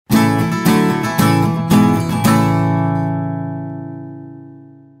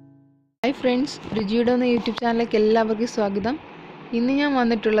Hi friends, രുചിയുടെ എന്ന YouTube ചാനലിലേക്ക് എല്ലാവർക്കും സ്വാഗതം. ഇന്ന് ഞാൻ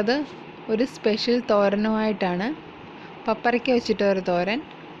വന്നിട്ടുള്ളത് ഒരു സ്പെഷ്യൽ തോരനുമായിട്ടാണ്. പപ്പരയ്ക്ക വെച്ചിട്ട് ഒരു തോരൻ.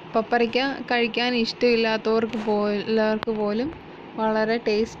 പപ്പരയ്ക്ക കഴിക്കാൻ ഇഷ്ടമില്ലാത്തവർക്ക് പോലും വളരെ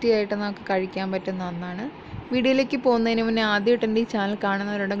ടേസ്റ്റി ആയിട്ട് നമുക്ക് കഴിക്കാൻ പറ്റുന്ന ഒന്നാണ്. വീഡിയോയിലേക്ക് പോകുന്നതിന് മുന്നേ ആദ്യമായിട്ട് എൻ്റെ ഈ ചാനൽ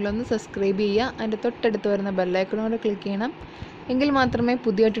കാണുന്നവരുണ്ടെങ്കിൽ ഒന്ന് സബ്സ്ക്രൈബ് ചെയ്യുക. അതിൻ്റെ തൊട്ടടുത്ത് വരുന്ന ബെല്ലൈക്കണോട് ക്ലിക്ക് ചെയ്യണം. എങ്കിൽ മാത്രമേ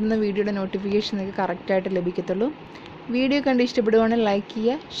പുതിയതായിട്ടിരുന്ന വീഡിയോയുടെ നോട്ടിഫിക്കേഷൻ നിങ്ങൾക്ക് കറക്റ്റായിട്ട് ലഭിക്കത്തുള്ളൂ. വീഡിയോ കണ്ട് ഇഷ്ടപ്പെടുവാണെങ്കിൽ ലൈക്ക്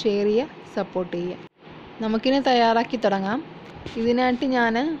ചെയ്യുക, ഷെയർ ചെയ്യുക, സപ്പോർട്ട് ചെയ്യുക. നമുക്കിനി തയ്യാറാക്കി തുടങ്ങാം. ഇതിനായിട്ട്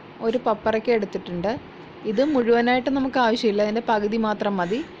ഞാൻ ഒരു പപ്പരയ്ക്ക എടുത്തിട്ടുണ്ട്. ഇത് മുഴുവനായിട്ട് നമുക്ക് ആവശ്യമില്ല, അതിൻ്റെ പകുതി മാത്രം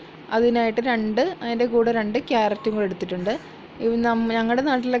മതി. അതിനായിട്ട് അതിൻ്റെ കൂടെ 2 ക്യാരറ്റും കൂടെ എടുത്തിട്ടുണ്ട്. ഞങ്ങളുടെ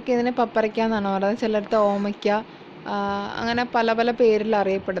നാട്ടിലൊക്കെ ഇതിനെ പപ്പരയ്ക്ക എന്നാണ് പറയുന്നത്. ചിലർക്ക് ഓമയ്ക്ക, അങ്ങനെ പല പല പേരിൽ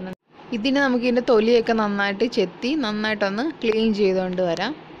അറിയപ്പെടുന്നുണ്ട്. ഇതിന് നമുക്ക് ഇതിൻ്റെ തൊലിയൊക്കെ നന്നായിട്ട് ചെത്തി നന്നായിട്ടൊന്ന് ക്ലീൻ ചെയ്തുകൊണ്ട്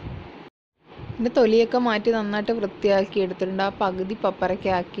വരാം. ഇതിൻ്റെ തൊലിയൊക്കെ മാറ്റി നന്നായിട്ട് വൃത്തിയാക്കി എടുത്തിട്ടുണ്ട്. ആ പകുതി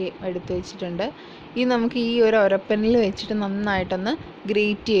പപ്പരയ്ക്കാക്കി എടുത്ത് വെച്ചിട്ടുണ്ട്. ഇത് നമുക്ക് ഈ ഒരു ഉരപ്പനിൽ വെച്ചിട്ട് നന്നായിട്ടൊന്ന്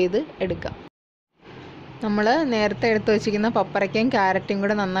ഗ്രേറ്റ് ചെയ്ത് എടുക്കാം. നമ്മൾ നേരത്തെ എടുത്ത് വെച്ചിരിക്കുന്ന പപ്പരയ്ക്കയും ക്യാരറ്റും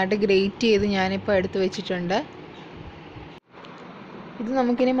കൂടെ നന്നായിട്ട് ഗ്രേറ്റ് ചെയ്ത് ഞാനിപ്പോൾ എടുത്ത് വെച്ചിട്ടുണ്ട്. ഇത്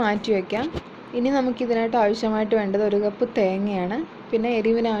നമുക്കിനി മാറ്റി വയ്ക്കാം. ഇനി നമുക്കിതിനായിട്ട് ആവശ്യമായിട്ട് വേണ്ടത് 1 കപ്പ് തേങ്ങയാണ്. പിന്നെ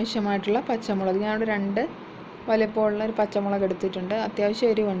എരിവിന് ആവശ്യമായിട്ടുള്ള പച്ചമുളക്. ഞാനിവിടെ 2 വലിപ്പമുള്ള ഒരു പച്ചമുളക് എടുത്തിട്ടുണ്ട്. അത്യാവശ്യം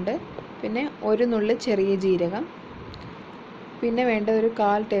എരിവുണ്ട്. പിന്നെ 1 നുള്ളി ചെറിയ ജീരകം. പിന്നെ വേണ്ടത് ഒരു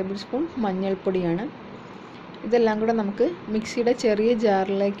 1/4 ടേബിൾ സ്പൂൺ മഞ്ഞൾപ്പൊടിയാണ്. ഇതെല്ലാം കൂടെ നമുക്ക് മിക്സിയുടെ ചെറിയ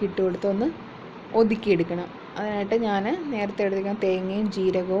ജാറിലേക്ക് ഇട്ട് കൊടുത്ത് ഒന്ന് ഒതുക്കിയെടുക്കണം. അതിനായിട്ട് ഞാൻ നേരത്തെ എടുത്തിരിക്കുന്ന തേങ്ങയും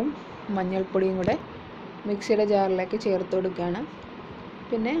ജീരകവും മഞ്ഞൾപ്പൊടിയും കൂടെ മിക്സിയുടെ ജാറിലേക്ക് ചേർത്ത് കൊടുക്കുകയാണ്.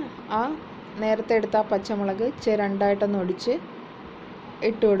 പിന്നെ നേരത്തെ എടുത്ത പച്ചമുളക് രണ്ടായിട്ടൊന്ന് ഒടിച്ച്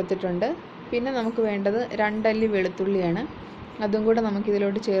ഇട്ട് കൊടുത്തിട്ടുണ്ട്. പിന്നെ നമുക്ക് വേണ്ടത് 2 അല്ലി വെളുത്തുള്ളിയാണ്. അതും കൂടെ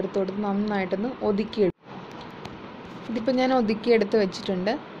നമുക്കിതിലോട്ട് ചേർത്ത് കൊടുത്ത് നന്നായിട്ടൊന്ന് ഒതുക്കിയെടുക്കും. ഇതിപ്പോൾ ഞാൻ ഒതുക്കിയെടുത്ത്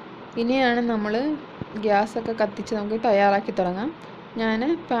വെച്ചിട്ടുണ്ട്. ഇനിയാണ് നമ്മൾ ഗ്യാസൊക്കെ കത്തിച്ച് നമുക്ക് തയ്യാറാക്കി തുടങ്ങാം. ഞാൻ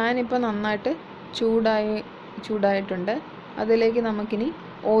പാൻ ഇപ്പോൾ നന്നായിട്ട് ചൂടായിട്ടുണ്ട്. അതിലേക്ക് നമുക്കിനി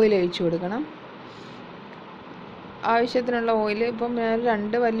ഓയിൽ ഒഴിച്ച് കൊടുക്കണം. ആവശ്യത്തിനുള്ള ഓയിൽ ഇപ്പം ഞാൻ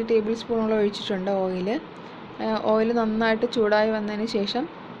 2 വലിയ ടേബിൾ സ്പൂണോളം ഒഴിച്ചിട്ടുണ്ട്. ഓയിൽ നന്നായിട്ട് ചൂടായി വന്നതിന് ശേഷം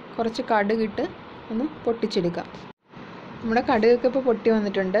കുറച്ച് കടുകിട്ട് ഒന്ന് പൊട്ടിച്ചെടുക്കാം. നമ്മുടെ കടുകൊക്കെ ഇപ്പോൾ പൊട്ടി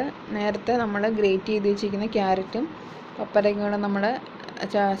വന്നിട്ടുണ്ട്. നേരത്തെ നമ്മൾ ഗ്രേറ്റ് ചെയ്ത് വെച്ചിരിക്കുന്ന ക്യാരറ്റും പപ്പരയ്ക്കും കൂടെ നമ്മുടെ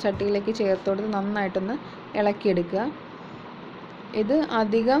ചട്ടിയിലേക്ക് ചേർത്ത് കൊടുത്ത് നന്നായിട്ടൊന്ന് ഇളക്കിയെടുക്കുക. ഇത്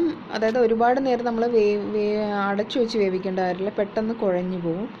അതായത് ഒരുപാട് നേരം നമ്മൾ അടച്ചു വെച്ച് വേവിക്കേണ്ട കാര്യമില്ല. പെട്ടെന്ന് കുഴഞ്ഞു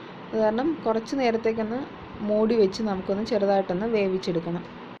പോകും. അത് കാരണം കുറച്ച് നേരത്തേക്കൊന്ന് മൂടി വെച്ച് നമുക്കൊന്ന് ചെറുതായിട്ടൊന്ന് വേവിച്ചെടുക്കണം.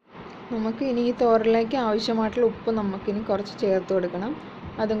 നമുക്ക് ഇനി ഈ തോരനിലേക്ക് ആവശ്യമായിട്ടുള്ള ഉപ്പ് നമുക്കിനി കുറച്ച് ചേർത്ത് കൊടുക്കണം.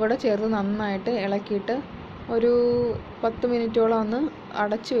 അതും കൂടെ ചേർത്ത് നന്നായിട്ട് ഇളക്കിയിട്ട് ഒരു 10 മിനിറ്റോളം ഒന്ന്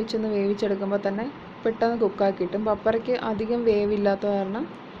അടച്ച് വെച്ചൊന്ന് വേവിച്ചെടുക്കുമ്പോൾ തന്നെ പെട്ടെന്ന് കുക്കായി കിട്ടും. പപ്പരയ്ക്ക് അധികം വേവില്ലാത്ത കാരണം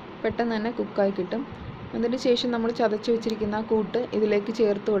പെട്ടെന്ന് തന്നെ കുക്കായി കിട്ടും. അതിന് ശേഷം നമ്മൾ ചതച്ച് വെച്ചിരിക്കുന്ന ആ കൂട്ട് ഇതിലേക്ക്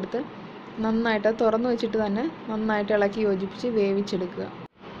ചേർത്ത് കൊടുത്ത് നന്നായിട്ട് തുറന്ന് വെച്ചിട്ട് തന്നെ നന്നായിട്ട് ഇളക്കി യോജിപ്പിച്ച് വേവിച്ചെടുക്കുക.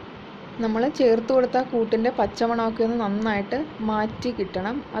 നമ്മൾ ചേർത്ത് കൊടുത്ത കൂട്ടിൻ്റെ പച്ചമണമൊക്കെ ഒന്ന് നന്നായിട്ട് മാറ്റി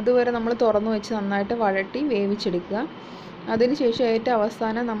കിട്ടണം. അതുവരെ നമ്മൾ തുറന്ന് വെച്ച് നന്നായിട്ട് വഴട്ടി വേവിച്ചെടുക്കുക. അതിനുശേഷം ഏറ്റവും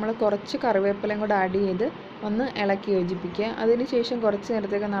അവസാനം നമ്മൾ കുറച്ച് കറിവേപ്പിലയും കൂടെ ആഡ് ചെയ്ത് ഒന്ന് ഇളക്കി യോജിപ്പിക്കുക. അതിനുശേഷം കുറച്ച്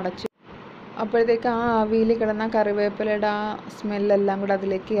നേരത്തേക്ക് അടച്ചു. അപ്പോഴത്തേക്ക് ആ ആവിയിൽ കിടന്ന കറിവേപ്പിലയുടെ ആ സ്മെല്ലെല്ലാം കൂടെ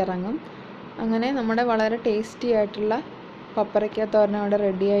അതിലേക്ക് ഇറങ്ങും. അങ്ങനെ നമ്മുടെ വളരെ ടേസ്റ്റി ആയിട്ടുള്ള പപ്പരയ്ക്ക തോരൻ അവിടെ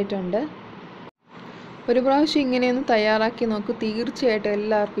റെഡി ആയിട്ടുണ്ട്. ഒരു പ്രാവശ്യം ഇങ്ങനെയൊന്ന് തയ്യാറാക്കി നോക്കൂ. തീർച്ചയായിട്ടും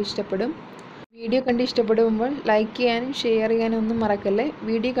എല്ലാവർക്കും ഇഷ്ടപ്പെടും. വീഡിയോ കണ്ട് ഇഷ്ടപ്പെടുമ്പോൾ ലൈക്ക് ചെയ്യാനും ഷെയർ ചെയ്യാനും ഒന്നും മറക്കല്ലേ.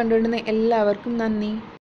 വീഡിയോ കണ്ടുകൊണ്ടിരുന്ന എല്ലാവർക്കും നന്ദി.